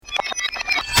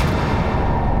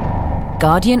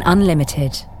Guardian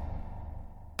Unlimited.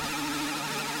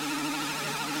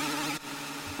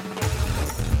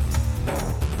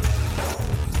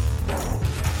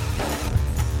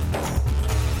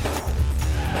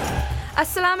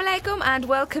 Assalamu alaikum and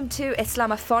welcome to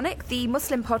Islamophonic, the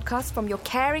Muslim podcast from your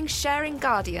caring, sharing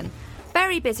Guardian.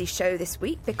 Very busy show this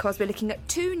week because we're looking at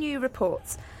two new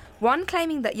reports. One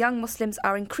claiming that young Muslims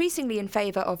are increasingly in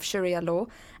favour of Sharia law,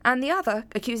 and the other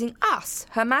accusing us,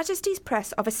 Her Majesty's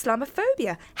Press, of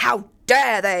Islamophobia. How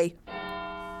dare they?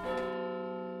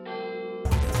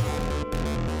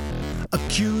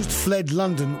 Accused fled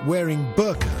London wearing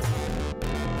burqa.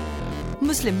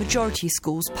 Muslim majority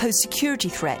schools pose security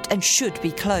threat and should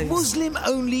be closed.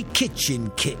 Muslim-only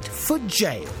kitchen kit for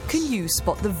jail. Can you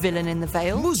spot the villain in the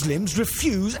veil? Muslims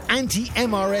refuse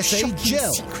anti-MRSA Shocking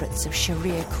gel. secrets of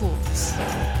Sharia courts.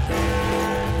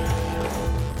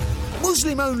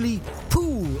 Muslim-only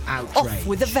pool outrage. Off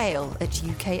with a veil at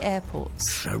UK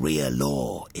airports. Sharia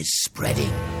law is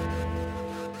spreading.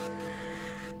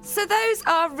 So those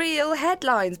are real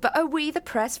headlines, but are we, the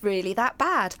press, really that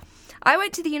bad? I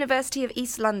went to the University of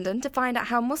East London to find out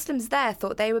how Muslims there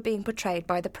thought they were being portrayed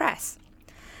by the press.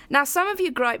 Now, some of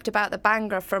you griped about the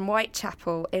Bhangra from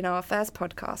Whitechapel in our first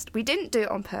podcast. We didn't do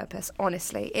it on purpose,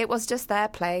 honestly. It was just there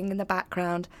playing in the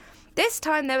background. This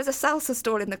time there was a salsa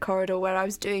stall in the corridor where I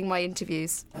was doing my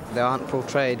interviews. They aren't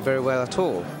portrayed very well at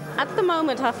all. At the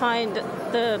moment, I find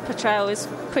the portrayal is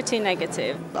pretty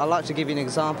negative. I'd like to give you an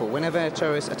example. Whenever a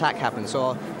terrorist attack happens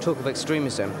or talk of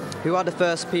extremism, who are the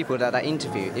first people that I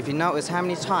interview? If you notice how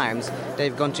many times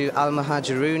they've gone to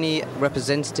Al-Muhajiruni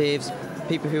representatives,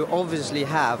 people who obviously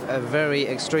have a very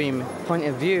extreme point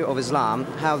of view of Islam,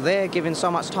 how they're given so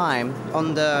much time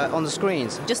on the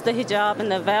screens. Just the hijab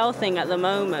and the veil thing at the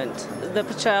moment. The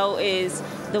portrayal is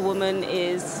the woman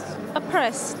is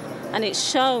oppressed, and it's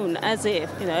shown as if,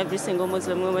 every single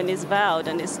Muslim woman is veiled,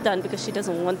 and it's done because she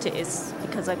doesn't want it. It's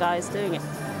because a guy is doing it.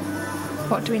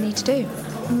 What do we need to do?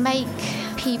 Make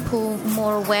people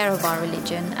more aware of our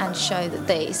religion and show that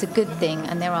it's a good thing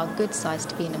and there are good sides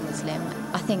to being a Muslim.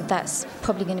 I think that's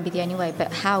probably going to be the only way,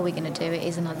 but how we're going to do it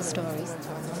is another story.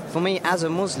 For me, as a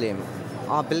Muslim,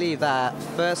 I believe that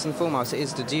first and foremost it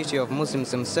is the duty of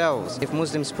Muslims themselves. If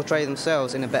Muslims portray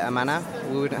themselves in a better manner,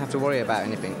 we wouldn't have to worry about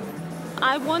anything.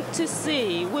 I want to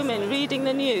see women reading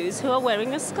the news who are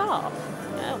wearing a scarf.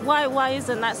 Why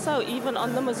isn't that so, even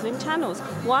on the Muslim channels?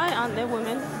 Why aren't there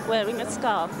women wearing a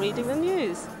scarf reading the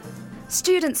news?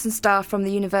 Students and staff from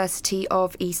the University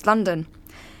of East London.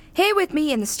 Here with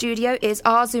me in the studio is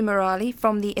Arzu Murali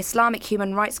from the Islamic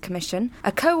Human Rights Commission,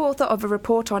 a co-author of a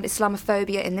report on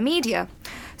Islamophobia in the media.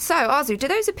 So, Arzu, do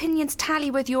those opinions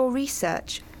tally with your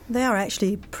research? They are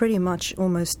actually pretty much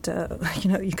almost,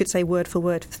 you could say word for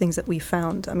word things that we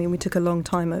found. I mean, we took a long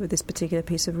time over this particular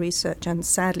piece of research, and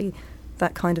sadly,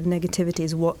 that kind of negativity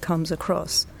is what comes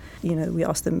across. We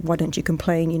asked them, why don't you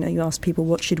complain? You ask people,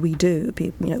 what should we do?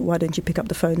 Why don't you pick up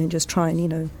the phone and just try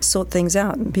and, sort things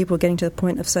out? And people are getting to the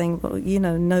point of saying, well,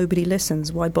 nobody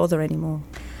listens. Why bother anymore?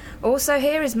 Also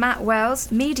here is Matt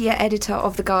Wells, media editor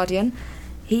of The Guardian.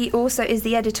 He also is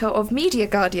the editor of Media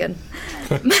Guardian.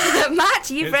 Matt,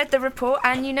 you've read the report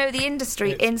and you know the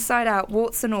industry inside out,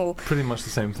 warts and all. Pretty much the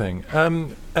same thing. How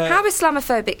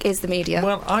Islamophobic is the media?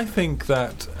 Well, I think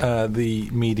that the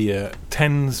media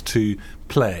tends to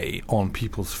play on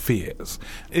people's fears.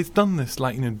 It's done this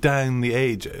down the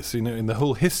ages, in the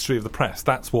whole history of the press.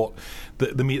 That's what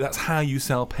the media, that's how you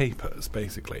sell papers,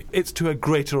 basically. It's to a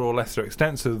greater or lesser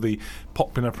extent, so the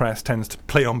popular press tends to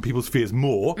play on people's fears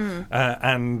more,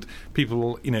 and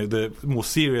people, the more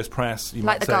serious press,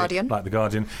 like The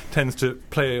Guardian, tends to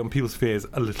play on people's fears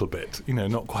a little bit,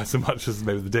 not quite so much as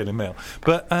maybe the Daily Mail.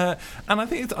 But, and I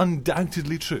think it's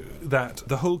undoubtedly true that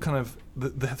the whole kind of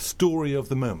the story of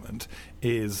the moment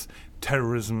is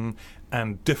terrorism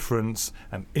and difference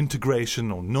and integration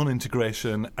or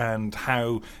non-integration, and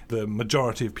how the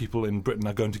majority of people in Britain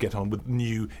are going to get on with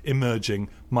new emerging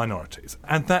minorities.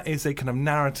 And that is a kind of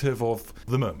narrative of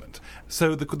the moment.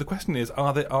 So the question is,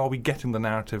 are we getting the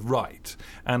narrative right?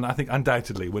 And I think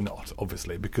undoubtedly we're not,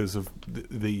 obviously, because of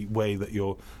the way that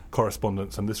your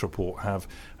correspondence and this report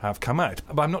have come out.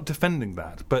 But I'm not defending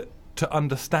that, but to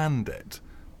understand it,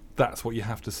 that's what you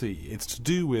have to see. It's to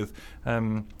do with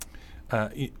kind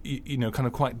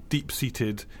of quite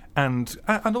deep-seated and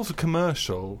also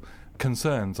commercial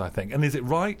concerns, I think. And is it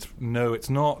right? No, it's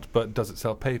not. But does it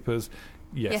sell papers?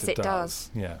 Yes, it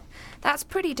does. Yeah. That's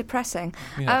pretty depressing.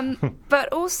 Yeah.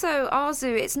 But also,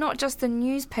 Arzu, it's not just the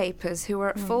newspapers who are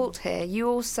at fault here. You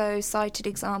also cited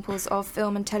examples of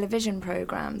film and television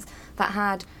programmes that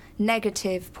had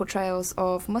negative portrayals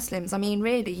of Muslims. I mean,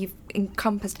 really, you've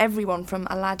encompassed everyone from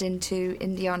Aladdin to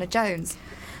Indiana Jones.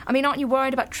 I mean, aren't you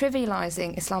worried about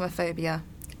trivialising Islamophobia?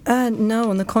 No,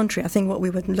 on the contrary. I think what we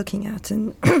were looking at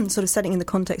and sort of setting in the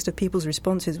context of people's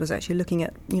responses was actually looking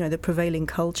at, the prevailing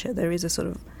culture. There is a sort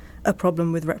of a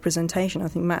problem with representation. I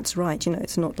think Matt's right.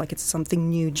 It's not like it's something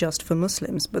new just for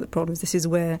Muslims, but the problem is this is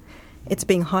where it's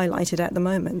being highlighted at the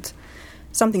moment.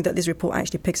 Something that this report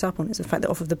actually picks up on is the fact that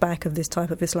off of the back of this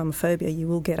type of Islamophobia, you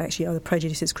will get actually other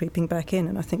prejudices creeping back in,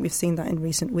 and I think we've seen that in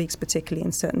recent weeks, particularly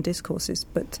in certain discourses.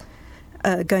 But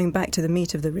going back to the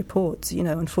meat of the report,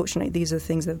 unfortunately, these are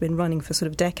things that have been running for sort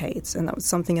of decades, and that was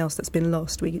something else that's been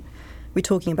lost. We're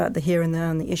talking about the here and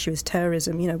now, and the issue is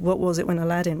terrorism. What was it when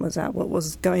Aladdin was out? What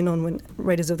was going on when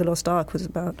Raiders of the Lost Ark was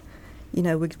about? We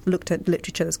looked at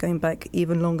literature that's going back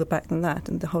even longer back than that,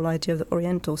 and the whole idea of the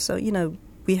Oriental. So,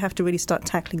 we have to really start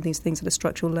tackling these things at a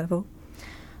structural level.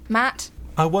 Matt?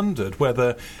 I wondered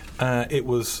whether it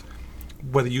was...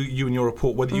 whether you in your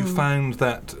report, whether you found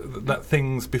that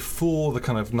things before the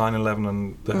kind of 9/11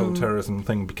 and the whole terrorism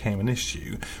thing became an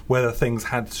issue, whether things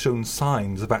had shown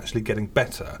signs of actually getting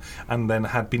better and then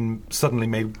had been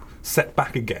suddenly set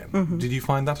back again. Mm-hmm. Did you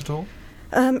find that at all?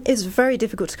 It's very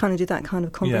difficult to kind of do that kind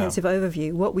of comprehensive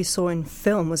overview. What we saw in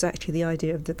film was actually the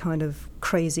idea of the kind of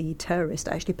crazy terrorist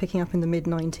actually picking up in the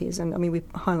mid-90s. And, I mean, we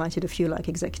highlighted a few, like,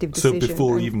 executive decisions. So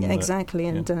before even... Exactly,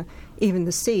 and even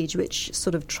The Siege, which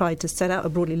sort of tried to set out a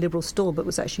broadly liberal stall, but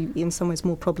was actually in some ways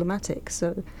more problematic.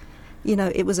 So,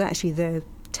 it was actually there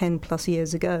 10-plus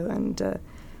years ago, and...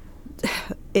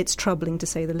 it's troubling, to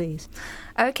say the least.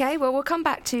 OK, well, we'll come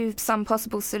back to some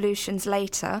possible solutions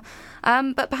later.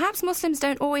 But perhaps Muslims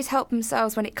don't always help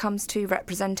themselves when it comes to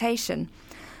representation.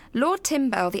 Lord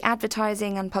Timbell, the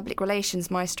advertising and public relations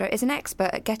maestro, is an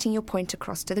expert at getting your point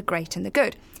across to the great and the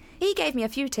good. He gave me a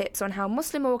few tips on how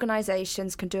Muslim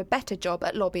organisations can do a better job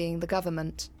at lobbying the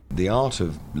government. The art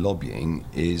of lobbying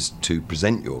is to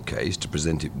present your case, to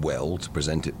present it well, to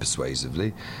present it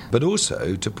persuasively, but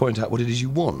also to point out what it is you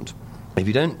want. If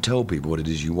you don't tell people what it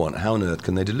is you want, how on earth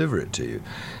can they deliver it to you?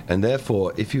 And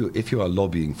therefore, if you are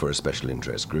lobbying for a special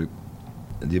interest group,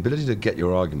 the ability to get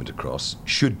your argument across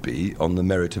should be on the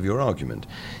merit of your argument.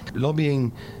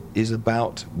 Lobbying is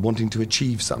about wanting to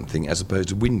achieve something as opposed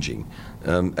to whinging.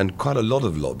 And quite a lot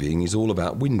of lobbying is all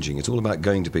about whinging. It's all about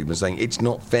going to people and saying, it's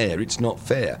not fair, it's not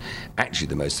fair. Actually,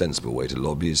 the most sensible way to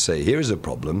lobby is say, here is a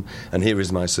problem and here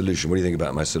is my solution. What do you think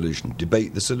about my solution?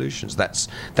 Debate the solutions. That's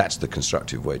the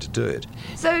constructive way to do it.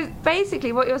 So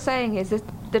basically what you're saying is that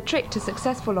the trick to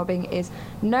successful lobbying is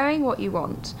knowing what you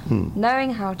want,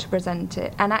 knowing how to present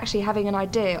it, and actually having an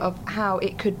idea of how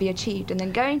it could be achieved, and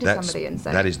then going to somebody and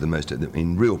saying... That is the most...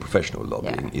 In real professional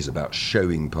lobbying is about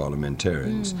showing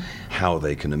parliamentarians how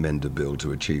they can amend a bill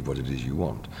to achieve what it is you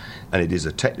want. And it is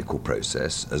a technical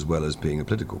process as well as being a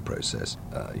political process.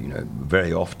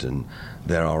 Very often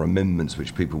there are amendments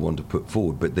which people want to put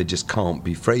forward, but they just can't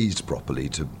be phrased properly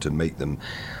to make them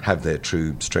have their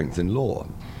true strength in law.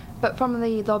 But from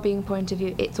the lobbying point of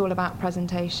view, it's all about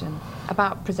presentation,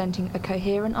 about presenting a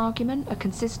coherent argument, a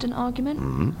consistent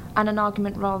argument, and an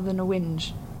argument rather than a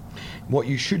whinge. What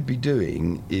you should be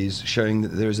doing is showing that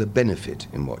there is a benefit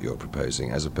in what you're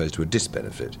proposing as opposed to a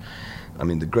disbenefit. I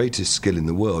mean, the greatest skill in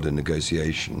the world in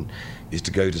negotiation is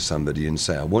to go to somebody and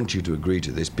say, I want you to agree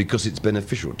to this because it's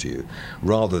beneficial to you,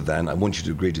 rather than I want you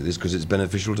to agree to this because it's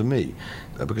beneficial to me.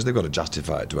 Because they've got to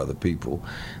justify it to other people.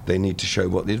 They need to show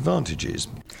what the advantage is.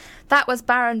 That was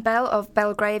Baron Bell of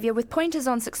Belgravia with pointers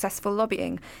on successful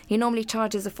lobbying. He normally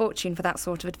charges a fortune for that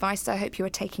sort of advice, so I hope you are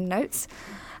taking notes.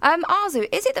 Arzu,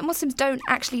 is it that Muslims don't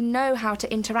actually know how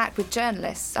to interact with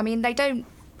journalists? I mean, they don't...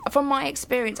 From my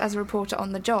experience as a reporter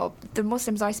on the job, the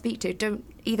Muslims I speak to don't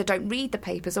read the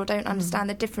papers or don't understand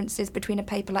the differences between a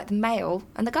paper like the Mail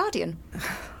and the Guardian.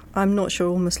 I'm not sure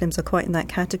all Muslims are quite in that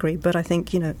category, but I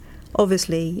think,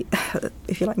 obviously,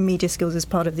 if you like, media skills is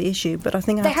part of the issue, but I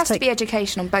think there has to be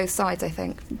education on both sides, I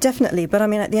think. Definitely, but I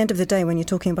mean, at the end of the day, when you're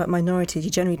talking about minorities,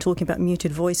 you're generally talking about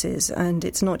muted voices, and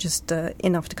it's not just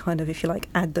enough to kind of, if you like,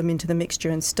 add them into the mixture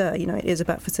and stir. It is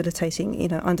about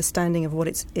facilitating, understanding of what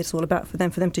it's all about for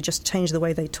them to just change the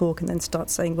way they talk and then start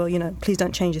saying, well, please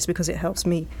don't change this because it helps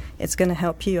me. It's going to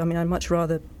help you. I mean, I'd much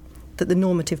rather that the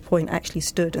normative point actually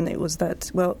stood, and it was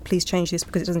that, well, please change this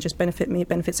because it doesn't just benefit me, it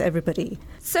benefits everybody.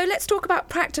 So let's talk about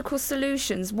practical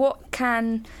solutions. What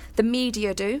can the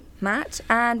media do, Matt,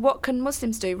 and what can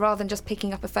Muslims do rather than just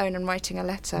picking up a phone and writing a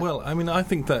letter? Well, I mean, I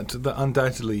think that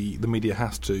undoubtedly the media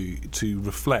has to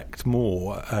reflect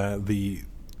more the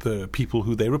the people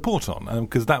who they report on,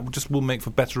 because that just will make for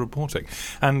better reporting.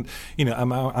 And I'm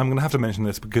going to have to mention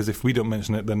this, because if we don't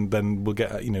mention it, then we'll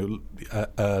get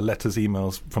letters,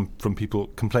 emails from people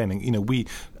complaining.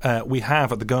 We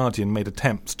have at The Guardian made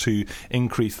attempts to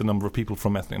increase the number of people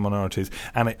from ethnic minorities,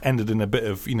 and it ended in a bit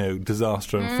of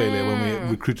disaster and failure when we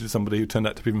recruited somebody who turned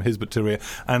out to be from Hizb ut-Tahrir,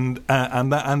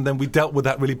 and then we dealt with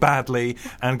that really badly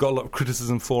and got a lot of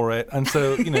criticism for it. And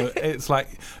so it's like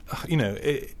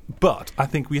but I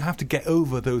think we have to get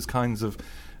over those kinds of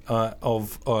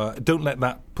don't let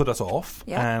that put us off,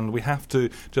 and we have to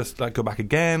just go back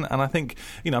again. And I think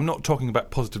I'm not talking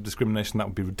about positive discrimination, that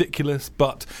would be ridiculous,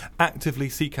 but actively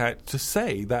seek out to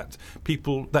say that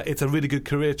it's a really good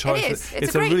career choice.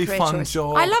 It's a really fun choice.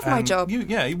 job. I love my job.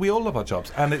 We all love our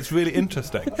jobs, and it's really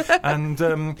interesting. and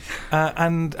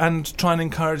try and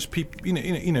encourage people.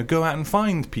 Go out and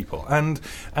find people, and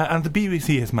the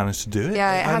BBC has managed to do it.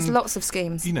 Yeah, it has lots of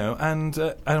schemes. And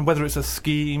whether it's a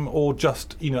scheme or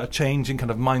just a change in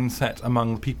kind of mindset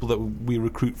among people that we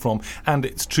recruit from. And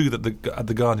it's true that at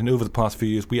The Guardian, over the past few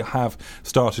years, we have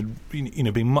started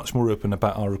being much more open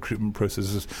about our recruitment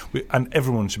processes, and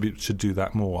everyone should do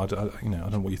that more. I don't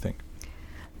know what you think.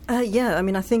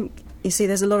 I think, you see,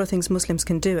 there's a lot of things Muslims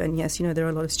can do, and yes, there are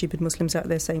a lot of stupid Muslims out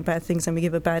there saying bad things, and we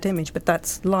give a bad image, but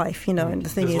that's life, and the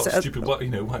thing there's is... There's stupid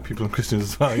white people and Christians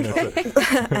as well,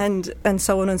 and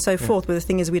so on and so forth, but the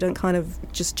thing is we don't kind of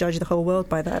just judge the whole world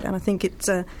by that, and I think it's,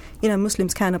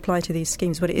 Muslims can apply to these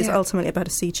schemes, but it is ultimately about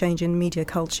a sea change in media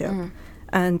culture,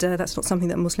 and that's not something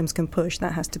that Muslims can push.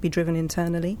 That has to be driven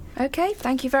internally. OK,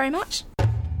 thank you very much.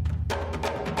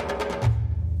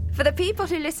 For the people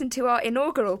who listened to our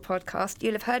inaugural podcast,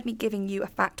 you'll have heard me giving you a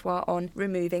fatwa on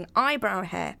removing eyebrow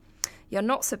hair. You're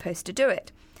not supposed to do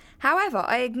it. However,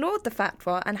 I ignored the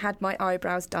fatwa and had my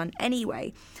eyebrows done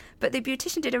anyway. But the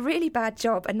beautician did a really bad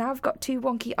job, and now I've got 2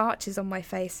 wonky arches on my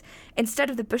face instead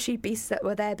of the bushy beasts that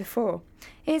were there before.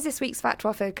 Here's this week's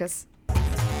Fatwa Focus.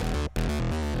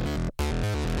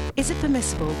 Is it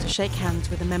permissible to shake hands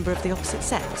with a member of the opposite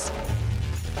sex?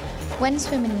 When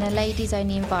swimming in a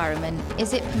ladies-only environment,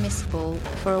 is it permissible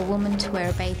for a woman to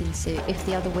wear a bathing suit if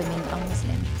the other women are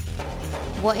Muslim?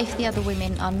 What if the other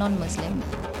women are non-Muslim?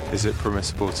 Is it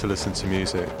permissible to listen to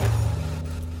music?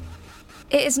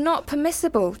 It is not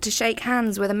permissible to shake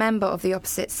hands with a member of the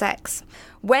opposite sex.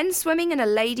 When swimming in a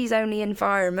ladies-only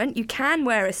environment, you can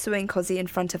wear a swimming cozy in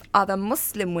front of other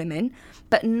Muslim women,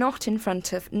 but not in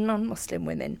front of non-Muslim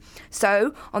women.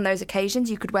 So, on those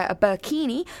occasions, you could wear a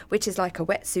burkini, which is like a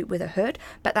wetsuit with a hood,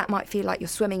 but that might feel like you're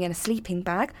swimming in a sleeping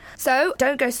bag. So,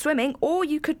 don't go swimming, or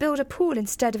you could build a pool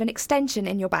instead of an extension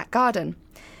in your back garden.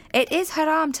 It is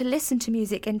haram to listen to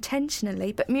music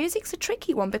intentionally, but music's a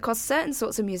tricky one because certain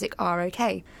sorts of music are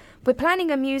okay. We're planning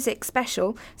a music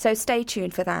special, so stay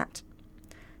tuned for that.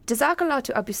 Jazakallah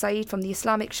to Abu Saeed from the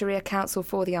Islamic Sharia Council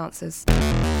for the answers.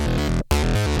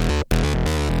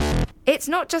 It's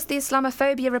not just the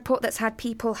Islamophobia report that's had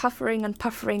people huffering and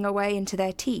puffering away into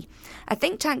their tea. A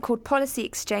think tank called Policy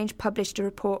Exchange published a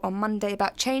report on Monday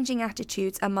about changing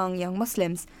attitudes among young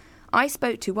Muslims. I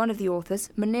spoke to one of the authors,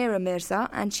 Munira Mirza,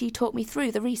 and she talked me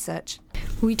through the research.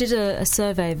 We did a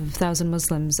survey of 1,000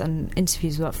 Muslims and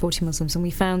interviews with about 40 Muslims, and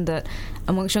we found that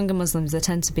amongst younger Muslims there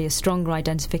tends to be a stronger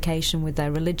identification with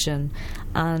their religion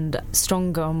and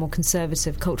stronger or more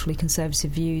conservative, culturally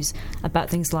conservative views about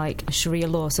things like Sharia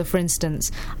law. So, for instance,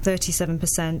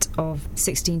 37% of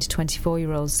 16 to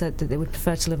 24-year-olds said that they would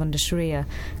prefer to live under Sharia,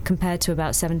 compared to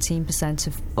about 17%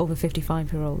 of over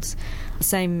 55-year-olds.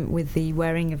 Same with the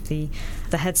wearing of the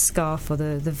headscarf or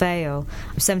the veil.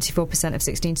 74% of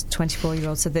 16 to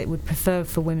 24-year-olds said they would prefer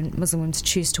for Muslim women to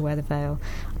choose to wear the veil,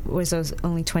 whereas those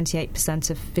only 28%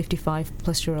 of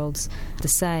 55-plus-year-olds the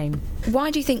same.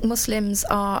 Why do you think Muslims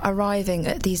are arriving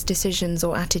at these decisions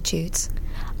or attitudes?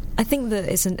 I think that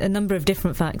it's a number of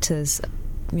different factors.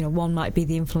 One might be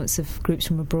the influence of groups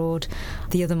from abroad.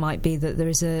 The other might be that there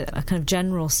is a kind of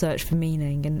general search for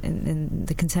meaning in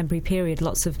the contemporary period.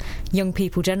 Lots of young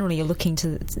people generally are looking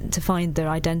to find their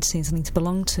identity and something to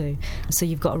belong to. So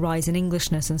you've got a rise in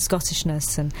Englishness and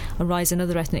Scottishness and a rise in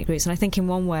other ethnic groups. And I think in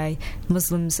one way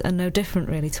Muslims are no different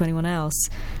really to anyone else.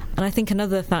 And I think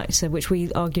another factor, which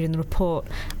we argued in the report,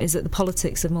 is that the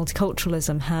politics of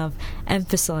multiculturalism have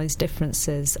emphasised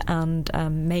differences and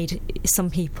made some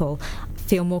people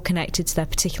feel more connected to their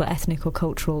particular ethnic or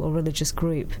cultural or religious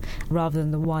group rather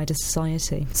than the wider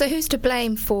society. So who's to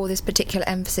blame for this particular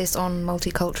emphasis on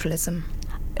multiculturalism?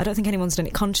 I don't think anyone's done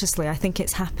it consciously. I think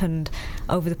it's happened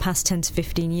over the past 10 to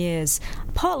 15 years,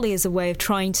 partly as a way of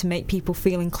trying to make people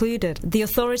feel included. The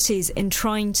authorities, in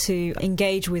trying to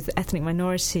engage with ethnic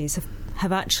minorities, have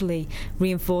have actually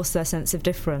reinforced their sense of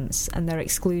difference and their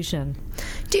exclusion.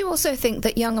 Do you also think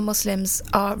that younger Muslims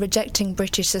are rejecting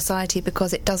British society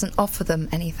because it doesn't offer them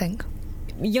anything?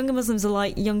 Younger Muslims are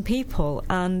like young people,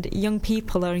 and young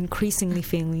people are increasingly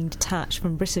feeling detached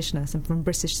from Britishness and from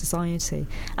British society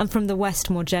and from the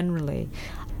West more generally.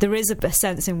 There is a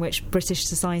sense in which British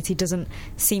society doesn't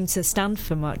seem to stand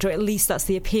for much, or at least that's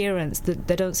the appearance, that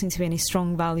there don't seem to be any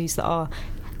strong values that are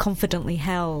confidently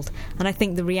held. And I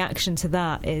think the reaction to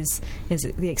that is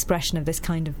the expression of this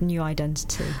kind of new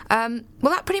identity. Well,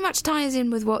 that pretty much ties in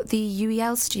with what the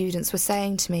UEL students were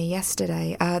saying to me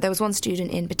yesterday. There was one student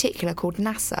in particular called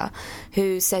Nasser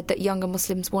who said that younger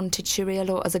Muslims wanted Sharia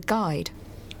law as a guide.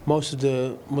 Most of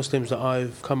the Muslims that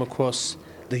I've come across,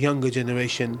 the younger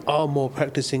generation, are more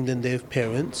practicing than their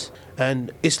parents.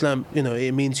 And Islam,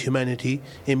 it means humanity,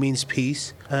 it means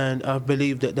peace. And I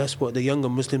believe that that's what the younger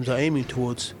Muslims are aiming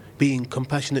towards, being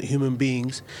compassionate human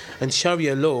beings. And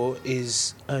Sharia law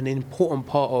is an important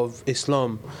part of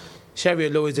Islam. Sharia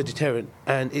law is a deterrent,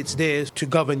 and it's there to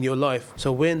govern your life.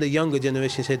 So when the younger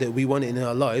generation say that we want it in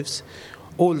our lives,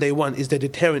 all they want is the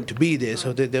deterrent to be there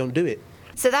so that they don't do it.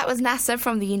 So that was Nasser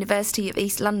from the University of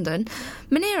East London.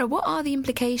 Munira, what are the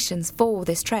implications for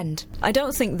this trend? I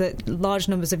don't think that large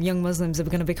numbers of young Muslims are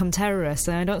going to become terrorists,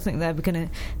 and I don't think they're going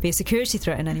to be a security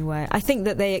threat in any way. I think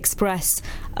that they express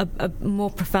a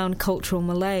more profound cultural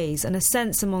malaise and a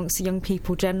sense amongst young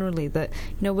people generally that,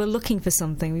 we're looking for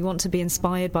something, we want to be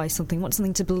inspired by something, we want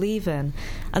something to believe in.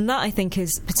 And that, I think,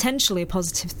 is potentially a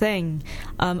positive thing.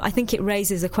 I think it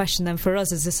raises a question then for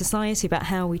us as a society about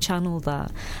how we channel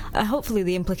that. Hopefully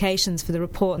the implications for the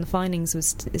report and the findings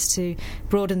is to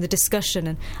broaden the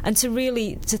discussion and to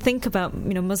really to think about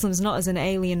Muslims not as an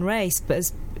alien race but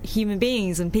as human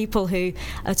beings and people who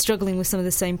are struggling with some of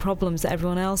the same problems that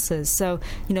everyone else is. So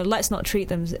let's not treat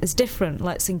them as different,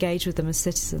 let's engage with them as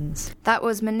citizens. That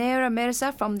was Munira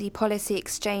Mirza from the Policy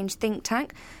Exchange think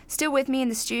tank. Still with me in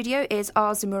the studio is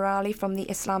Arzu Murali from the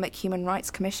Islamic Human Rights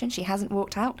Commission. She hasn't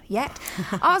walked out yet.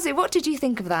 Arzu, what did you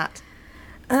think of that?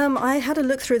 I had a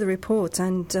look through the report,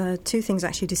 and two things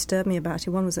actually disturbed me about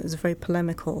it. One was that it was very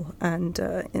polemical, and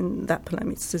in that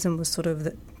polemicism was sort of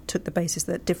that took the basis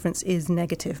that difference is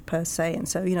negative per se, and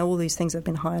so all these things have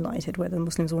been highlighted, whether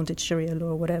Muslims wanted Sharia law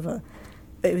or whatever.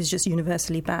 It was just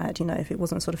universally bad, if it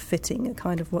wasn't sort of fitting a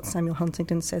kind of what Samuel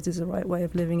Huntington says is the right way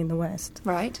of living in the West.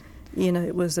 Right.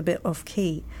 It was a bit off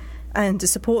key. And to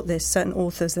support this, certain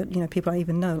authors that people I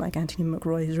even know, like Anthony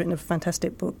McRoy, who's written a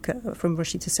fantastic book, From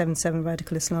Rushdie to 7/7,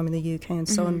 Radical Islam in the UK and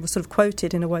so on, was sort of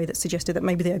quoted in a way that suggested that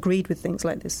maybe they agreed with things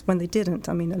like this when they didn't.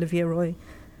 I mean, Olivia Roy,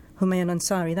 Humayun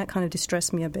Ansari, that kind of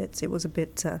distressed me a bit. It was a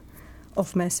bit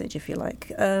off message, if you like.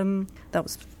 That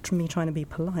was me trying to be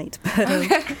polite.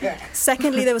 But,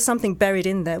 secondly, there was something buried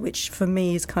in there which for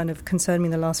me is kind of concerned me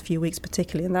in the last few weeks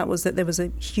particularly, and that was that there was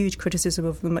a huge criticism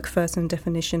of the Macpherson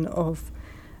definition of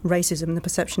racism, the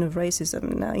perception of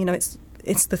racism. Now,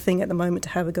 it's the thing at the moment to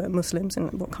have a go at Muslims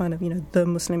and what kind of, the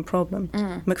Muslim problem.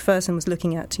 Macpherson was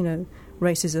looking at,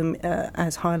 racism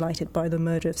as highlighted by the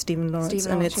murder of Stephen Lawrence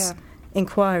and its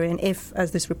inquiry. And if,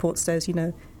 as this report says,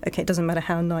 it doesn't matter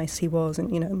how nice he was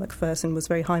and, Macpherson was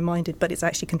very high-minded, but it's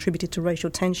actually contributed to racial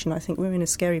tension, I think we're in a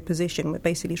scary position. We're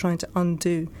basically trying to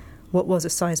undo what was a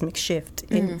seismic shift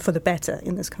for the better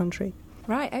in this country.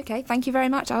 Right, OK. Thank you very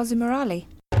much, Arzu Murali.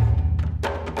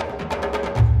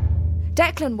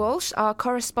 Declan Walsh, our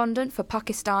correspondent for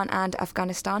Pakistan and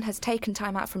Afghanistan, has taken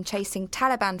time out from chasing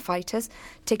Taliban fighters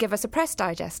to give us a press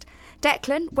digest.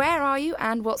 Declan, where are you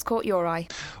and what's caught your eye?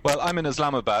 Well, I'm in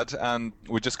Islamabad and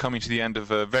we're just coming to the end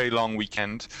of a very long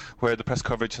weekend where the press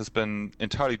coverage has been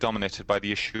entirely dominated by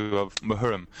the issue of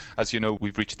Muharram. As you know,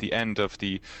 we've reached the end of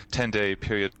the 10-day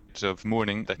period of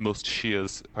mourning that most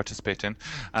Shias participate in,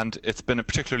 and it's been a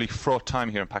particularly fraught time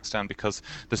here in Pakistan because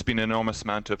there's been an enormous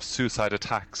amount of suicide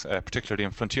attacks, particularly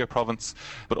in Frontier Province,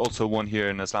 but also one here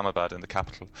in Islamabad, in the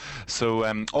capital. So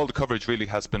all the coverage really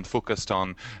has been focused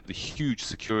on the huge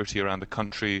security around the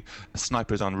country,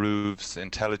 snipers on roofs,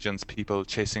 intelligence people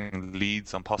chasing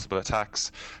leads on possible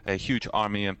attacks, a huge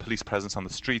army and police presence on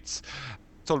the streets.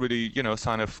 It's all really, a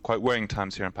sign of quite worrying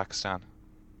times here in Pakistan.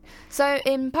 So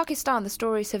in Pakistan, the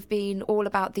stories have been all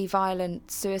about the violent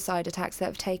suicide attacks that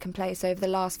have taken place over the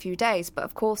last few days. But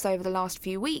of course, over the last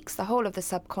few weeks, the whole of the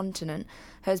subcontinent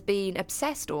has been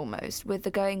obsessed almost with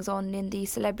the goings-on in the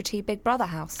celebrity Big Brother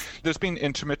house. There's been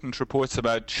intermittent reports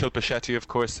about Shilpa Shetty, of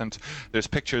course, and there's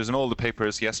pictures in all the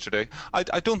papers yesterday. I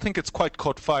don't think it's quite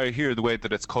caught fire here the way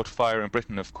that it's caught fire in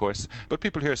Britain, of course, but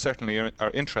people here certainly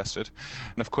are interested.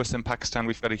 And of course, in Pakistan,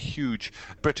 we've got a huge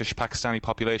British Pakistani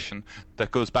population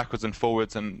that goes backwards backwards and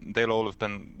forwards, and they'll all have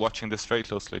been watching this very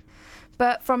closely.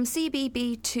 But from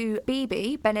CBB to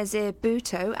Bibi, Benazir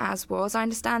Bhutto, as was, I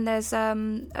understand there's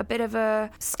a bit of a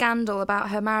scandal about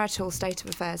her marital state of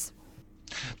affairs.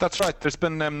 That's right. There's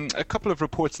been a couple of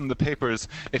reports in the papers,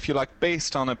 if you like,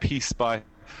 based on a piece by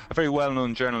a very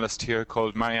well-known journalist here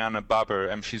called Mariana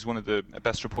Baber. She's one of the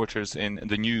best reporters in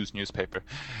the News newspaper.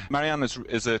 Mariana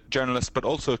is a journalist, but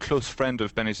also a close friend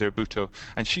of Benazir Bhutto,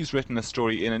 and she's written a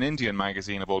story in an Indian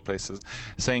magazine, of all places,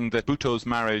 saying that Bhutto's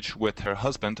marriage with her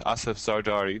husband, Asif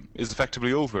Zardari, is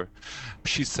effectively over.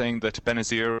 She's saying that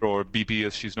Benazir, or Bibi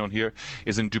as she's known here,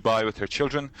 is in Dubai with her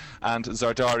children, and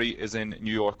Zardari is in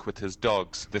New York with his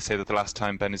dogs. They say that the last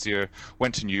time Benazir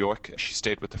went to New York, she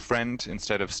stayed with a friend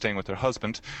instead of staying with her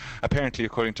husband, apparently,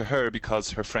 according to her,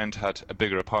 because her friend had a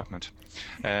bigger apartment.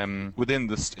 Within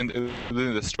the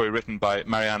story written by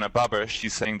Mariana Baber,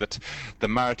 she's saying that the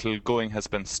marital going has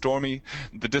been stormy,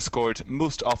 the discord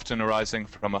most often arising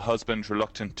from a husband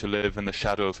reluctant to live in the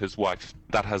shadow of his wife.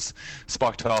 That has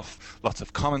sparked off lots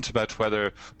of comment about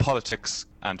whether politics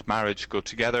and marriage go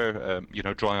together,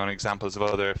 drawing on examples of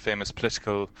other famous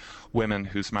political women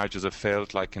whose marriages have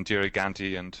failed, like Indira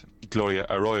Gandhi and Gloria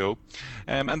Arroyo.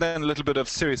 And then a little bit of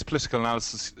serious political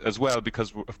analysis as well,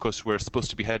 because, of course, we're supposed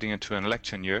to be heading into an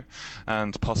election year,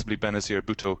 and possibly Benazir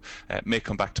Bhutto may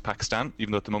come back to Pakistan,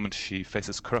 even though at the moment she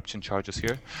faces corruption charges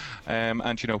here, and,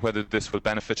 whether this will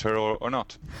benefit her or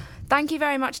not. Thank you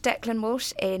very much, Declan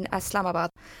Walsh in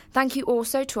Islamabad. Thank you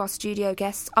also to our studio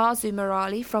guests, Arzu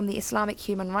Murali from the Islamic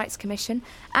Human Rights Commission,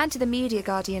 and to the Media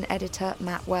Guardian editor,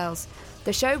 Matt Wells.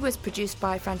 The show was produced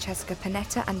by Francesca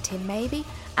Panetta and Tim Mabey,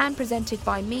 and presented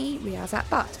by me, Riyazat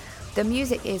Butt. The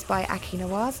music is by Aki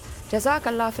Nawaz.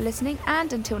 Jazakallah for listening,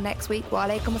 and until next week, wa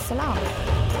alaikum assalam.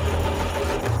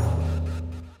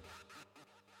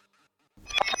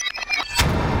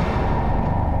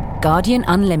 Guardian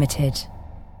Unlimited.